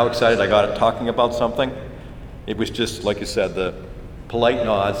 no matter how excited I got at talking about something, it was just, like you said, the polite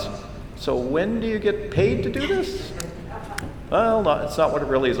nods. So when do you get paid to do this? Well, no, it's not what it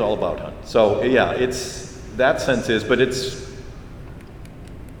really is all about, hon. So yeah, it's that sense is, but it's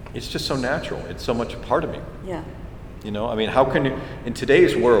just so natural. It's so much a part of me. Yeah. I mean, how can you, in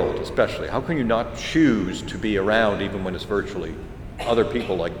today's world especially, how can you not choose to be around, even when it's virtually, other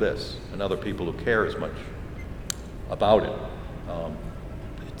people like this and other people who care as much about it?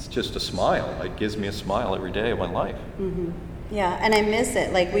 It's just a smile. It gives me a smile every day of my life. Mm-hmm. Yeah, and I miss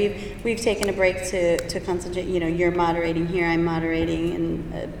it. Like we've taken a break to concentrate. You're moderating here. I'm moderating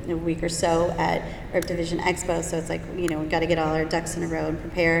in a week or so at Herb Division Expo. So it's like we've got to get all our ducks in a row and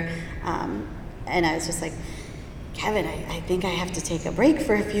prepare. And I was just like, Kevin, I think I have to take a break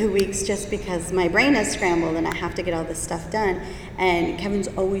for a few weeks just because my brain is scrambled and I have to get all this stuff done. And Kevin's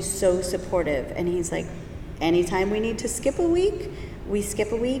always so supportive, and he's like, anytime we need to skip a week, we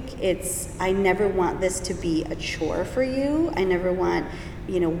skip a week. I never want this to be a chore for you. I never want,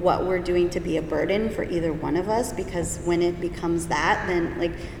 what we're doing to be a burden for either one of us, because when it becomes that,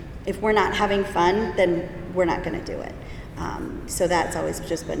 then if we're not having fun, then we're not going to do it. So that's always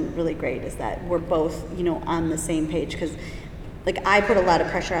just been really great, is that we're both, on the same page, because like I put a lot of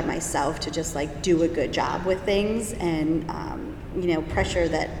pressure on myself to just like do a good job with things, and pressure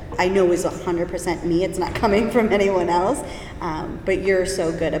that I know is 100% me. It's not coming from anyone else. But you're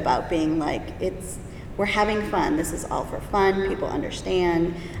so good about being like, we're having fun. This is all for fun. People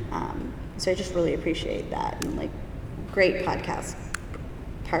understand. So I just really appreciate that. And like, great podcast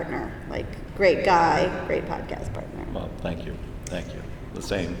partner, like great guy, great podcast partner. Well, thank you. The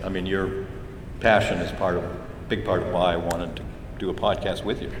same. I mean, your passion is big part of why I wanted to do a podcast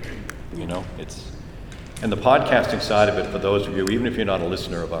with you. And the podcasting side of it, for those of you, even if you're not a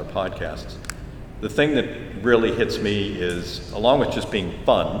listener of our podcasts, the thing that really hits me is, along with just being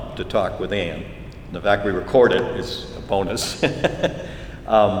fun to talk with Ann, and the fact we record it is a bonus,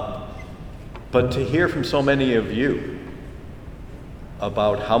 but to hear from so many of you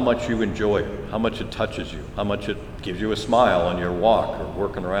about how much you enjoy it, how much it touches you, how much it gives you a smile on your walk or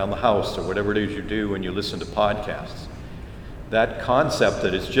working around the house or whatever it is you do when you listen to podcasts. That concept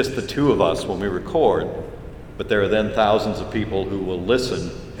that it's just the two of us when we record, but there are then thousands of people who will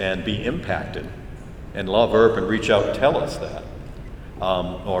listen and be impacted and love ERP and reach out and tell us that.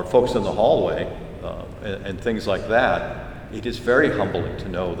 Or folks in the hallway and things like that. It is very humbling to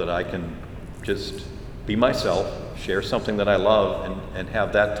know that I can just be myself, share something that I love, and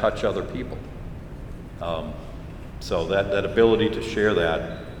have that touch other people. So that ability to share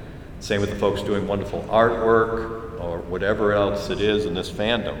that, same with the folks doing wonderful artwork or whatever else it is in this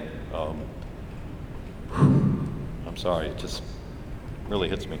fandom. I'm sorry, it just really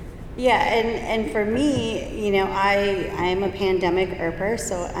hits me. Yeah, and for me, I'm a pandemic ERPer,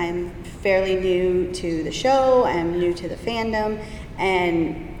 so I'm fairly new to the show, I'm new to the fandom,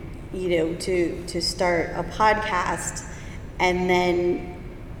 and to start a podcast and then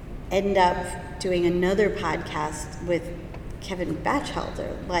end up doing another podcast with Kevin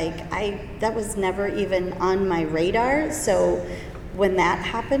Batchelder, that was never even on my radar. So when that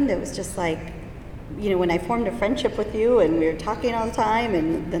happened, it was just like, when I formed a friendship with you and we were talking all the time,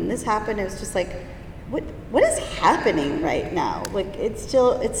 and then this happened, it was just like, what is happening right now? Like, it's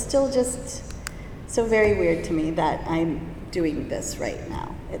still just so very weird to me that I'm doing this right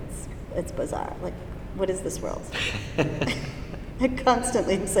now. It's bizarre. Like, what is this world? I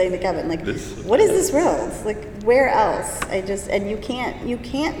constantly am saying to Kevin, like, what is this world? Like, where else? And you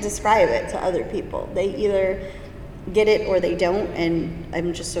can't describe it to other people. They either get it or they don't, and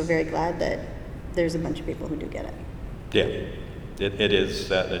I'm just so very glad that there's a bunch of people who do get it. Yeah, it is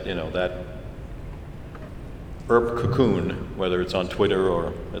that that ERP cocoon, whether it's on Twitter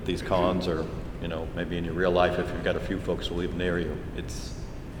or at these cons or maybe in your real life if you've got a few folks who live near you.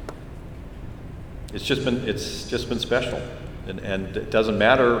 It's just been special, and it doesn't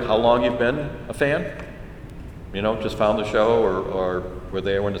matter how long you've been a fan. Just found the show or were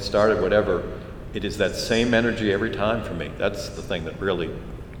there when it started, whatever. It is that same energy every time for me. That's the thing that really,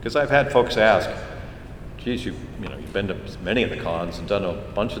 because I've had folks ask, geez, you've been to many of the cons and done a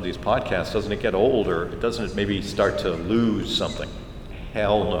bunch of these podcasts. Doesn't it get old, or doesn't it maybe start to lose something?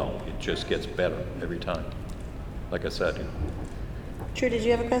 Hell no, it just gets better every time. Like I said. True, did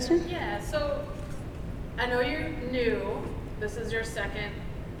you have a question? Yeah, so I know you're new. This is your second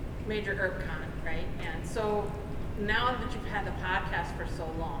major ERPCon, right? And so now that you've had the podcast for so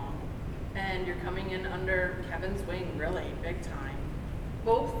long, and you're coming in under Kevin's wing really big time,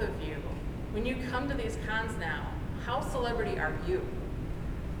 both of you, when you come to these cons now, how celebrity are you?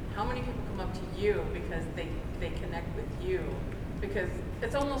 How many people come up to you because they connect with you? Because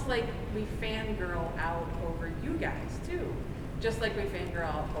it's almost like we fangirl out over you guys too. Just like we fangirl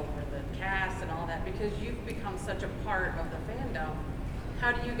out over the cast and all that, because you've become such a part of the fandom.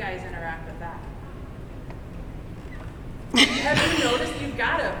 How do you guys interact with that? Have you noticed? You've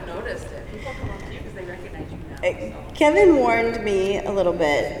got to have noticed it. People come up to you because they recognize you now. So. Kevin warned me a little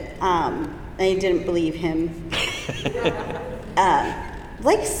bit. I didn't believe him.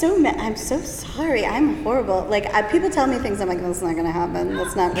 I'm so sorry. I'm horrible. People tell me things. I'm like, that's not going to happen.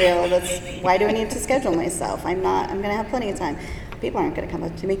 That's not real. Why do I need to schedule myself? I'm going to have plenty of time. People aren't going to come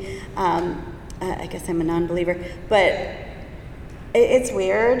up to me. I guess I'm a non-believer. But it's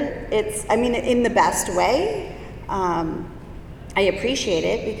weird. In the best way. I appreciate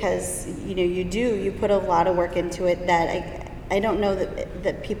it because, you put a lot of work into it that I don't know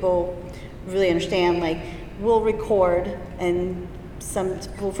that people really understand. We'll record and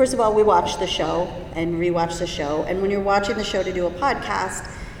first of all, we watch the show and rewatch the show. And when you're watching the show to do a podcast,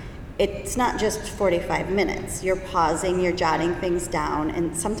 it's not just 45 minutes. You're pausing, you're jotting things down,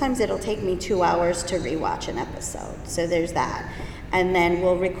 and sometimes it'll take me 2 hours to rewatch an episode. So there's that. And then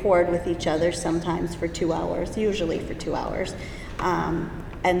we'll record with each other sometimes for 2 hours, usually for 2 hours.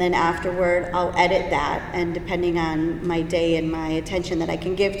 And then afterward, I'll edit that, and depending on my day and my attention that I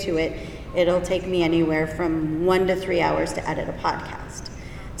can give to it, it'll take me anywhere from 1 to 3 hours to edit a podcast.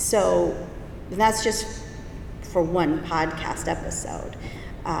 So that's just for one podcast episode.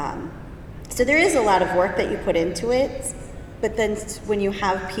 So there is a lot of work that you put into it, but then when you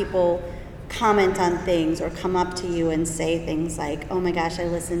have people comment on things or come up to you and say things like, oh my gosh, I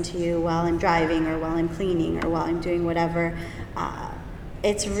listened to you while I'm driving or while I'm cleaning or while I'm doing whatever,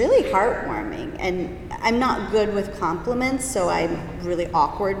 it's really heartwarming. And I'm not good with compliments, so I'm really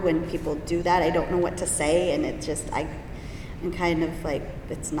awkward when people do that. I don't know what to say, and it just, I'm kind of like,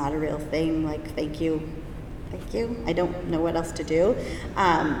 it's not a real thing, like, thank you. I don't know what else to do.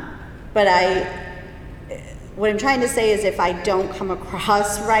 But what I'm trying to say is if I don't come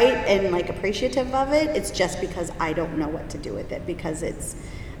across right and like appreciative of it, it's just because I don't know what to do with it, because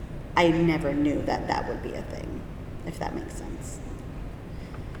I never knew that would be a thing, if that makes sense.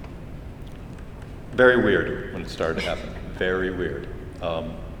 Very weird when it started to happen. Very weird.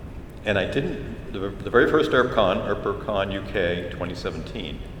 And I didn't, the very first ERPCon UK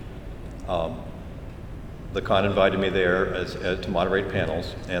 2017, the con invited me there as to moderate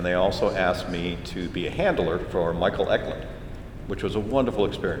panels, and they also asked me to be a handler for Michael Eklund, which was a wonderful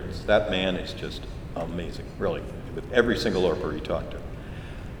experience. That man is just amazing, really, with every single ERPer he talked to.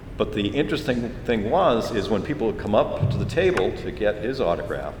 But the interesting thing is when people would come up to the table to get his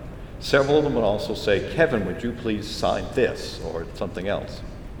autograph, several of them would also say, Kevin, would you please sign this or something else?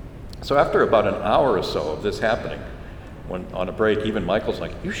 So after about an hour or so of this happening, when on a break, even Michael's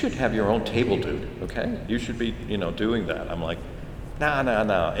like, you should have your own table, dude, okay? You should be, doing that. I'm like, nah.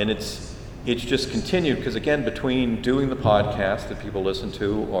 And it's just continued, because again, between doing the podcast that people listen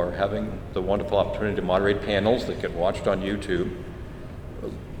to or having the wonderful opportunity to moderate panels that get watched on YouTube,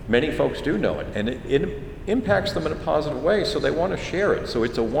 many folks do know it, and it impacts them in a positive way, so they want to share it. So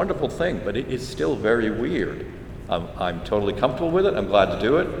it's a wonderful thing, but it is still very weird. I'm totally comfortable with it. I'm glad to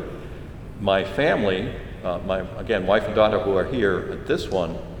do it. My family, my wife and daughter who are here at this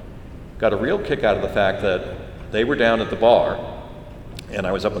one, got a real kick out of the fact that they were down at the bar, and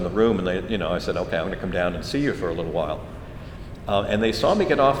I was up in the room, and I said, okay, I'm going to come down and see you for a little while. And they saw me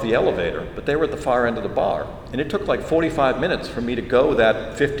get off the elevator, but they were at the far end of the bar. And it took like 45 minutes for me to go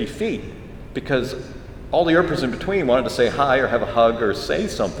that 50 feet, because all the ERPers in between wanted to say hi or have a hug or say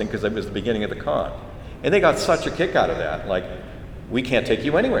something, because it was the beginning of the con. And they got such a kick out of that, like, we can't take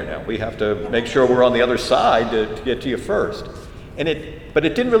you anywhere now. We have to make sure we're on the other side to get to you first. But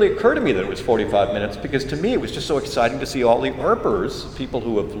it didn't really occur to me that it was 45 minutes, because to me it was just so exciting to see all the ERPers, people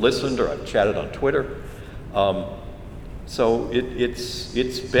who have listened or I've chatted on Twitter. So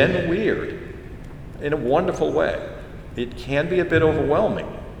it's been weird in a wonderful way. It can be a bit overwhelming.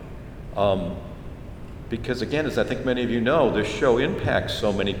 Because again, as I think many of you know, this show impacts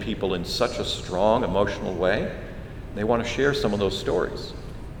so many people in such a strong emotional way. They want to share some of those stories.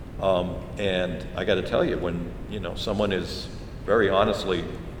 And I got to tell you, when someone is very honestly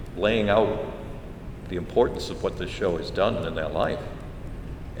laying out the importance of what this show has done in their life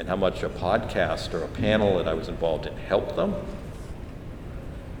and how much a podcast or a panel that I was involved in helped them,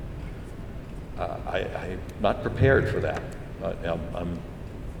 I'm not prepared for that.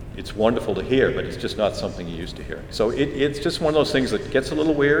 It's wonderful to hear, but it's just not something you used to hear. So it's just one of those things that gets a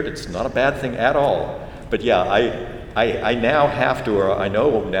little weird. It's not a bad thing at all. But yeah, I now have to, or I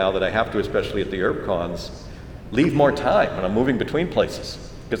know now that I have to, especially at the ERPCons, leave more time when I'm moving between places,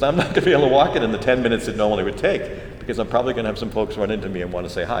 because I'm not going to be able to walk it in the 10 minutes it normally would take, because I'm probably going to have some folks run into me and want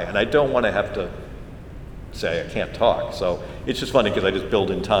to say hi, and I don't want to have to say I can't talk. So it's just funny because I just build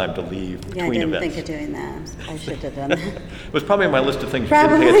in time to leave between events. I didn't think of doing that. I should have done that. It was probably on my list of things you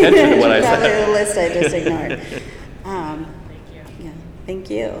didn't pay attention to what I said. Probably the list I just ignored. Thank you. Yeah, thank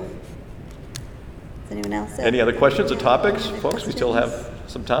you. Does anyone else? Any other questions or topics? Folks, we still have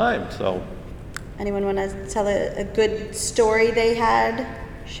some time, so. Anyone want to tell a good story they had?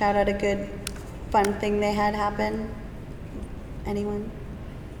 Shout out a good, fun thing they had happen? Anyone?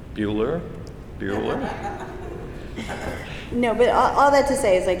 Bueller? No, but all that to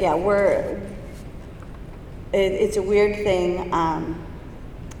say is, like, yeah, it's a weird thing,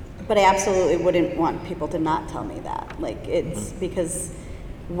 but I absolutely wouldn't want people to not tell me that. Like, it's because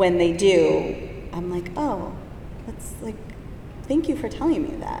when they do, I'm like, oh, that's like, thank you for telling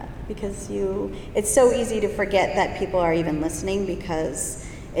me that, because it's so easy to forget that people are even listening, because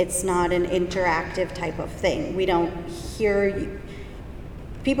it's not an interactive type of thing. We don't hear you.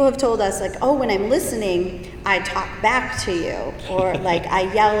 people have told us, like, oh, when I'm listening, I talk back to you, or like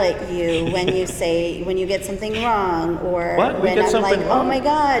I yell at you when you get something wrong, or when I'm like, oh my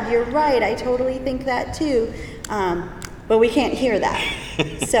God, you're right, I totally think that too. But we can't hear that.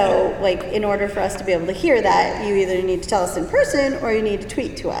 So, like, in order for us to be able to hear that, you either need to tell us in person or you need to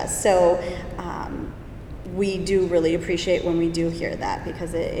tweet to us. So, we do really appreciate when we do hear that,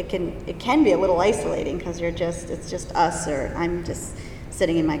 because it can be a little isolating, because it's just us, or I'm just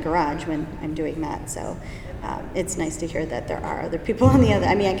sitting in my garage when I'm doing that. So it's nice to hear that there are other people on the other.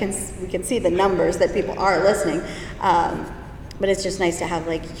 I mean, we can see the numbers that people are listening, but it's just nice to have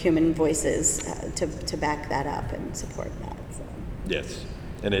like human voices to back that up and support that. So. Yes,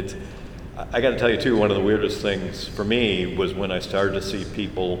 and I got to tell you too, one of the weirdest things for me was when I started to see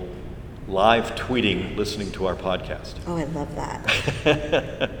people live tweeting, listening to our podcast. Oh, I love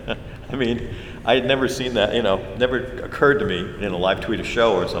that. I mean, I had never seen that, never occurred to me in a live tweet a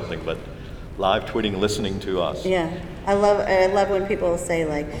show or something, but live tweeting, listening to us. Yeah, I love when people say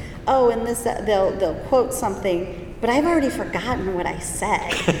like, oh, and this, they'll quote something, but I've already forgotten what I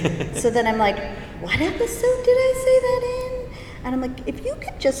said. So then I'm like, what episode did I say that in? And I'm like, if you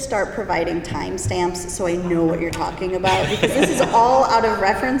could just start providing timestamps so I know what you're talking about, because this is all out of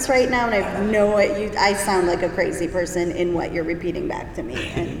reference right now, and I sound like a crazy person in what you're repeating back to me,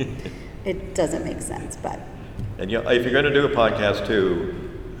 and it doesn't make sense. But and if you're going to do a podcast too,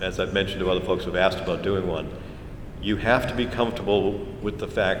 as I've mentioned to other folks who've asked about doing one, you have to be comfortable with the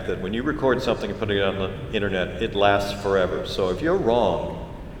fact that when you record something and put it on the internet, it lasts forever. So if you're wrong,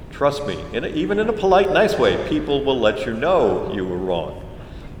 trust me, even in a polite, nice way, people will let you know you were wrong.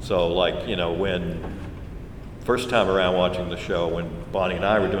 So like, when first time around watching the show, when Bonnie and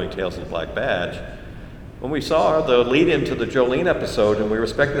I were doing Tales of the Black Badge, when we saw the lead into the Jolene episode and we were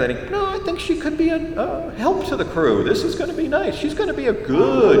speculating, no, I think she could be a help to the crew. This is going to be nice. She's going to be a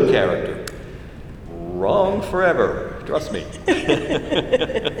good character. Wrong forever. Trust me.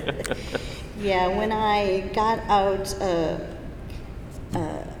 Yeah, when I got out a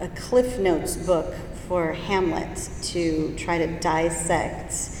Cliff Notes book for Hamlet to try to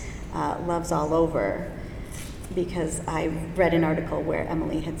dissect Love's All Over, because I read an article where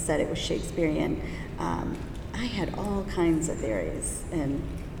Emily had said it was Shakespearean. I had all kinds of theories, and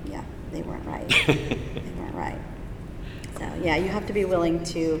yeah, they weren't right. They weren't right. So yeah, you have to be willing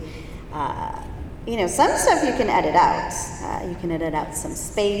to, some stuff you can edit out. You can edit out some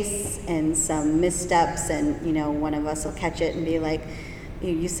space and some missteps, and one of us will catch it and be like,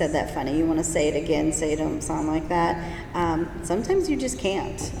 you said that funny, you want to say it again so you don't sound like that. Sometimes you just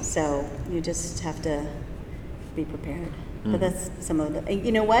can't, so you just have to be prepared. Mm-hmm. But that's some of the,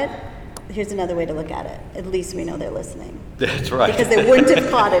 you know what? Here's another way to look at it. At least we know they're listening. That's right. Because they wouldn't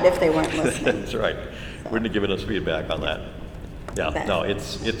have caught it if they weren't listening. That's right. So. Wouldn't have given us feedback on that. Yeah, no,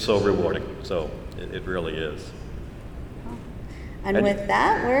 it's so rewarding. So it really is. And with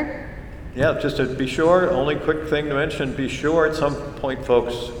that, yeah, just to be sure, only quick thing to mention, be sure at some point,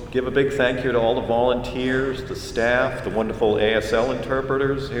 folks, give a big thank you to all the volunteers, the staff, the wonderful ASL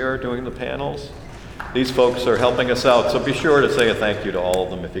interpreters here doing the panels. These folks are helping us out, so be sure to say a thank you to all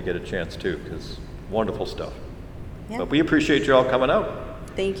of them if you get a chance to, because wonderful stuff. Yep. But we appreciate you all coming out.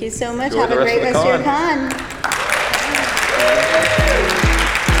 Thank you so much. Have a great rest of your con.